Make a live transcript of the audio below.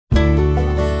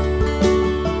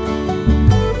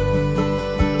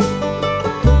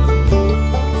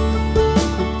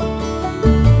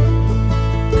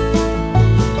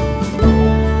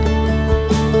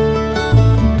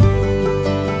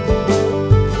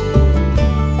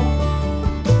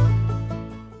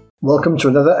Welcome to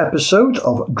another episode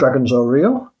of Dragons Are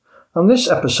Real, and this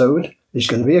episode is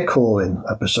going to be a call-in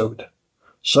episode.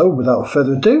 So, without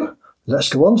further ado, let's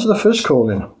go on to the first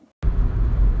call-in.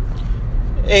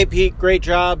 Hey Pete, great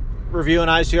job reviewing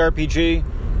ICRPG.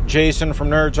 Jason from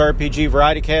Nerds RPG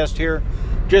VarietyCast here.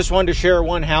 Just wanted to share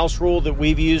one house rule that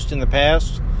we've used in the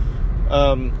past.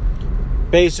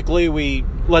 Basically, we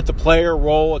let the player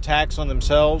roll attacks on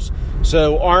themselves.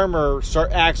 So armor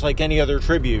acts like any other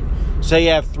tribute. Say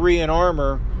you have 3 in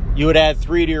armor, you would add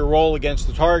 3 to your roll against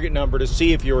the target number to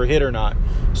see if you were hit or not.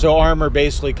 So armor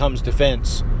basically comes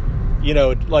defense,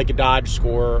 like a dodge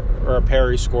score or a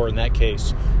parry score in that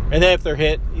case. And then if they're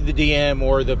hit, the DM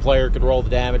or the player could roll the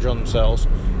damage on themselves.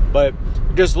 But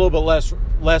just a little bit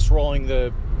less rolling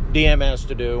the DM has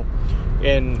to do.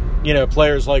 And,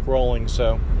 players like rolling.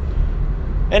 So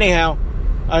anyhow,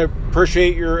 I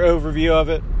appreciate your overview of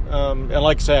it. And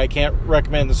like I say, I can't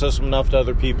recommend the system enough to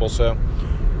other people. So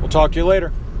we'll talk to you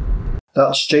later.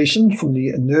 That's Jason from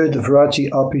the Nerd Variety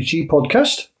RPG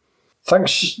podcast.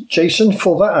 Thanks, Jason,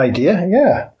 for that idea.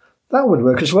 Yeah, that would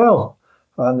work as well.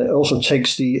 And it also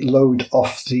takes the load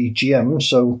off the GM,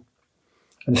 so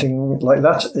anything like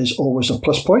that is always a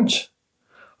plus point.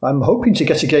 I'm hoping to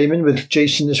get a game in with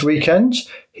Jason this weekend.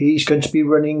 He's going to be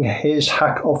running his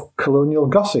hack of Colonial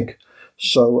Gothic,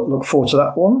 so look forward to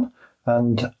that one.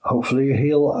 And hopefully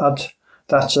he'll add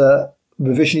that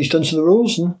revision he's done to the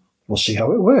rules, and we'll see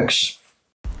how it works.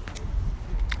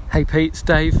 Hey Pete, it's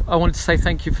Dave. I wanted to say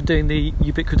thank you for doing the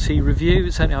Ubiquity review.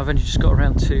 I've only just got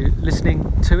around to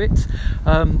listening to it.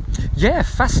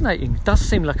 Fascinating. It does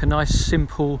seem like a nice,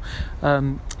 simple,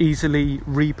 easily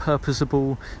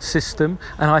repurposable system.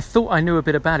 And I thought I knew a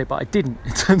bit about it, but I didn't.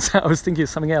 It turns out I was thinking of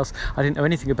something else. I didn't know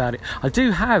anything about it. I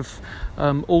do have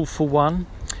All for One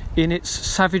in its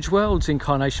Savage Worlds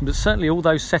incarnation, but certainly all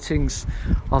those settings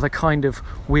are the kind of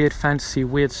weird fantasy,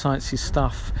 weird sciencey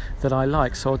stuff that I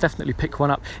like, so I'll definitely pick one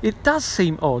up. It does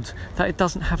seem odd that it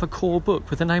doesn't have a core book.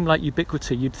 With a name like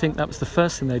Ubiquity, you'd think that was the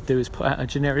first thing they'd do, is put out a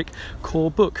generic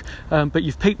core book, but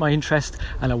you've piqued my interest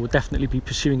and I will definitely be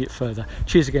pursuing it further.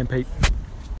 Cheers again, Pete.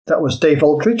 That was Dave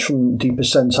Aldridge from D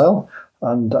Percentile,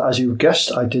 and as you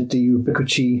guessed, I did the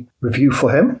Ubiquity review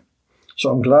for him,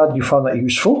 so I'm glad you found that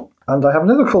useful. And I have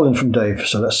another call in from Dave,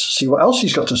 so let's see what else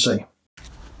he's got to say.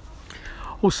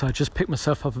 Also, I just picked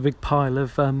myself up a big pile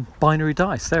of binary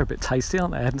dice. They're a bit tasty,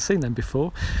 aren't they? I hadn't seen them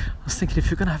before. I was thinking, if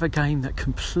you're going to have a game that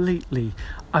completely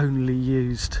only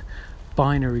used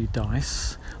binary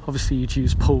dice, obviously you'd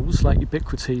use pools like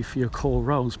Ubiquity for your core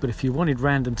rolls, but if you wanted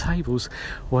random tables,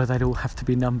 well, they'd all have to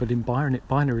be numbered in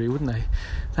binary, wouldn't they?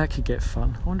 That could get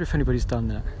fun. I wonder if anybody's done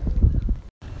that.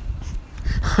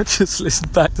 I just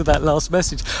listened back to that last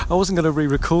message. I wasn't going to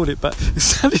re-record it, but it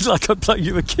sounded like I blow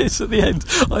you a kiss at the end.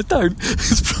 I don't.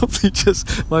 It's probably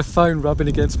just my phone rubbing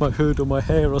against my hood or my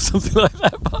hair or something like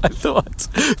that, but I thought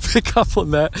I'd pick up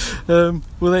on that.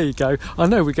 Well, there you go. I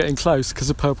know we're getting close because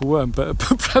of Purple Worm, but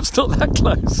perhaps not that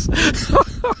close.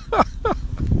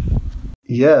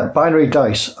 Yeah, binary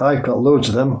dice. I've got loads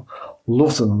of them.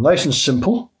 Love them. Nice and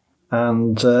simple.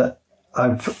 And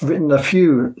I've written a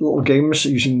few little games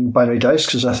using binary dice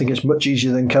because I think it's much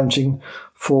easier than counting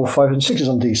 4, 5 and 6s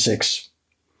on D6.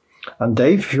 And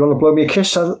Dave, if you want to blow me a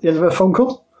kiss at the end of a phone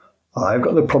call, I've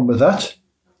got no problem with that.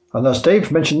 And as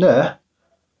Dave mentioned there,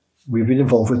 we've been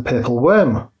involved with Purple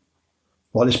Worm.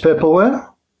 What is Purple Worm?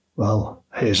 Well,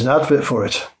 here's an advert for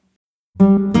it.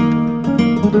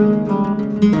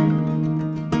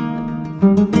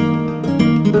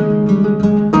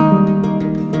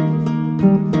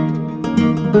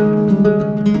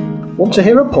 Want to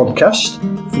hear a podcast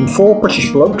from 4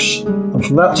 British blokes, and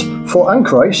from that 4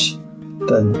 anchorites?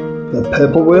 Then the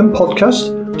Purple Worm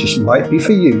podcast just might be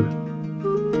for you.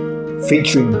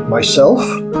 Featuring myself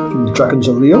from Dragons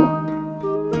Are Real,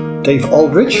 Dave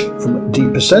Aldridge from D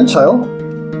Percentile,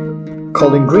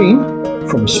 Colin Green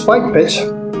from Spike Pit,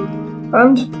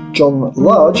 and John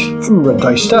Large from Red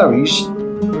Dice Diaries.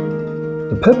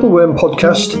 The Purple Worm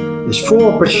podcast is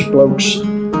 4 British blokes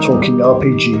talking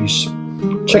RPGs.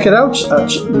 Check it out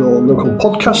at your local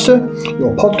podcaster,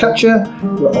 your podcatcher.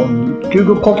 We're on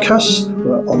Google Podcasts,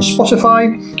 we're on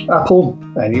Spotify, Apple,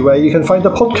 anywhere you can find a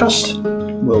podcast.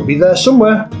 We'll be there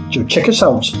somewhere, so check us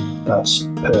out. That's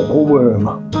Purple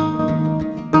Worm.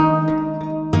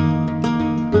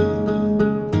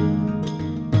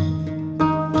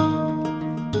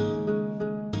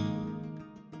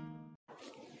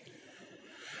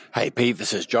 Hey Pete,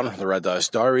 this is John from the Red Dice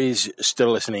Diaries.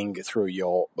 Still listening through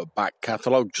your back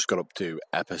catalogue. Just got up to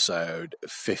episode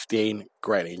 15.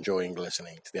 Greatly enjoying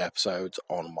listening to the episodes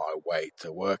on my way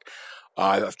to work.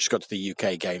 I've just got to the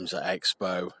UK Games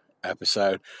Expo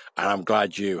episode, and I'm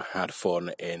glad you had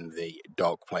fun in the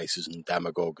Dark Places and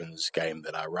Demogorgons game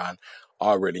that I ran.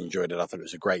 I really enjoyed it. I thought it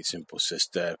was a great, simple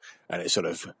system, and it sort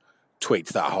of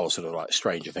tweaked that whole sort of like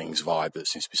Stranger Things vibe that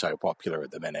seems to be so popular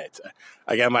at the minute.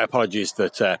 Again, my apologies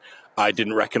that I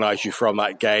didn't recognise you from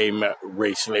that game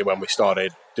recently when we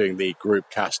started doing the group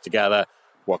cast together.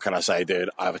 What can I say, dude?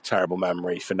 I have a terrible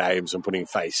memory for names and putting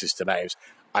faces to names.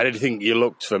 I didn't think you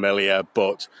looked familiar,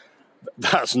 but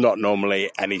that's not normally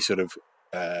any sort of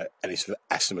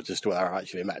estimate as to whether I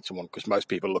actually met someone, because most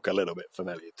people look a little bit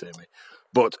familiar to me.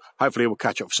 But hopefully we'll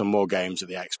catch up for some more games at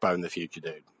the Expo in the future,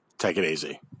 dude. Take it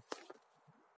easy.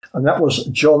 And that was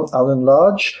John Allen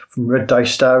Large from Red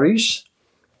Dice Diaries.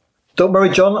 Don't worry,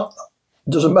 John.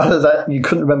 It doesn't matter that you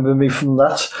couldn't remember me from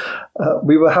that.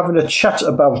 We were having a chat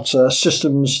about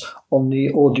systems on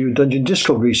the Audio Dungeon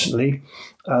Discord recently,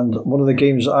 and one of the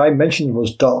games I mentioned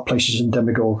was Dark Places and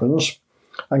Demogorgons.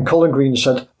 And Colin Green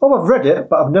said, "Oh, I've read it,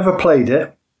 but I've never played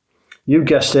it." You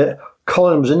guessed it.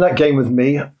 Colin was in that game with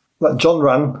me that John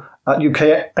ran at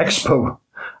UK Expo,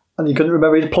 and he couldn't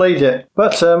remember he'd played it.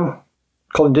 But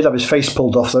Colin did have his face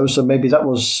pulled off, though, so maybe that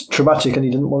was traumatic and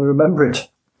he didn't want to remember it.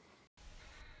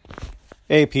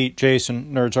 Hey, Pete,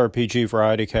 Jason, Nerds RPG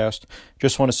Variety Cast.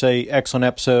 Just want to say, excellent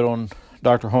episode on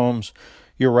Dr. Holmes.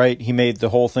 You're right, he made the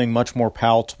whole thing much more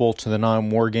palatable to the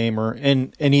non-wargamer,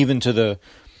 and even to the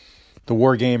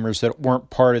wargamers that weren't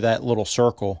part of that little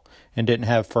circle and didn't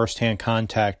have first-hand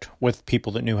contact with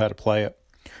people that knew how to play it.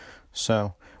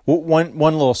 So, one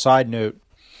little side note,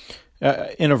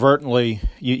 inadvertently,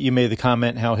 you made the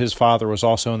comment how his father was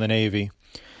also in the Navy.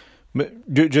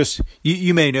 Just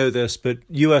you may know this, but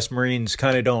U.S. Marines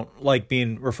kind of don't like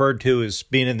being referred to as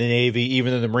being in the Navy,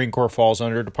 even though the Marine Corps falls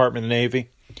under Department of the Navy.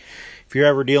 If you're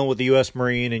ever dealing with the U.S.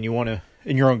 Marine and you want to,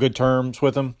 and you're on good terms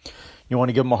with them, you want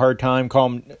to give them a hard time, call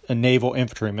them a naval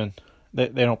infantryman. They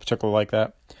don't particularly like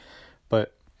that,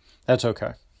 but that's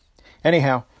okay.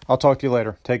 Anyhow, I'll talk to you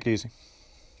later. Take it easy.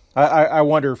 I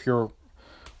wonder if your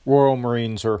Royal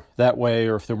Marines are that way,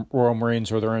 or if the Royal Marines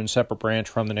are their own separate branch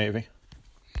from the Navy.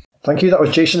 Thank you. That was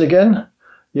Jason again.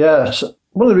 Yeah, so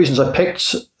one of the reasons I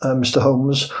picked Mr.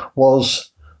 Holmes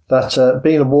was that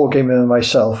being a wargamer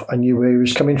myself, I knew where he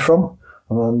was coming from,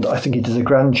 and I think he did a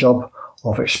grand job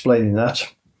of explaining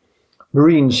that.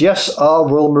 Marines, yes, our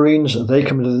Royal Marines, they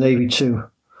come into the Navy too.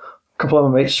 A couple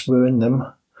of my mates were in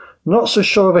them. Not so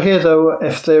sure over here, though,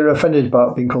 if they're offended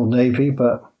about being called Navy,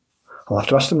 but I'll have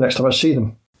to ask them next time I see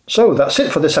them. So that's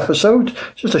it for this episode.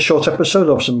 Just a short episode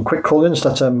of some quick call-ins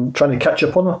that I'm trying to catch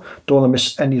up on. Don't want to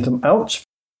miss any of them out.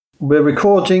 We're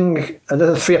recording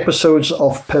another 3 episodes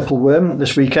of Purple Worm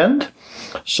this weekend.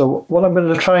 So what I'm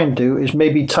going to try and do is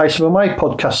maybe tie some of my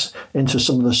podcasts into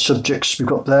some of the subjects we've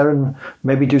got there, and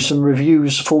maybe do some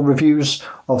reviews, full reviews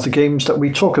of the games that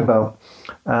we talk about.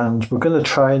 And we're going to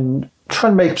try and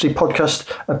make the podcast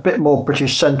a bit more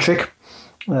British-centric.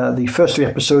 The first 3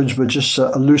 episodes were just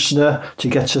a loosener to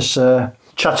get us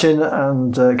chatting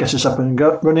and get us up and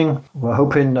running. We're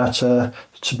hoping that to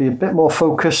be a bit more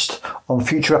focused on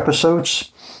future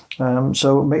episodes.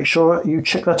 So make sure you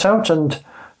check that out and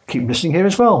keep listening here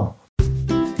as well.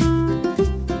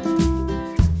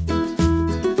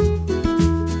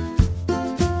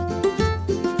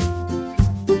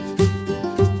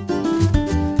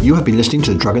 You have been listening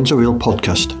to the Dragons Are Real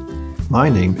podcast. My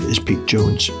name is Pete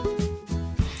Jones.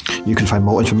 You can find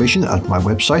more information at my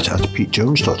website at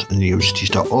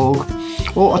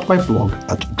petejones.neocities.org or at my blog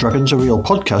at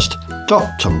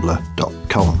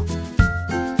dragonsarealpodcast.tumblr.com.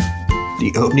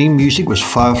 The opening music was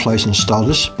Fireflies and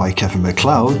Stardust by Kevin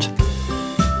MacLeod.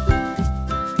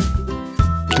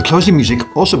 The closing music,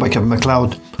 also by Kevin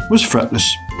MacLeod, was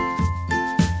Fretless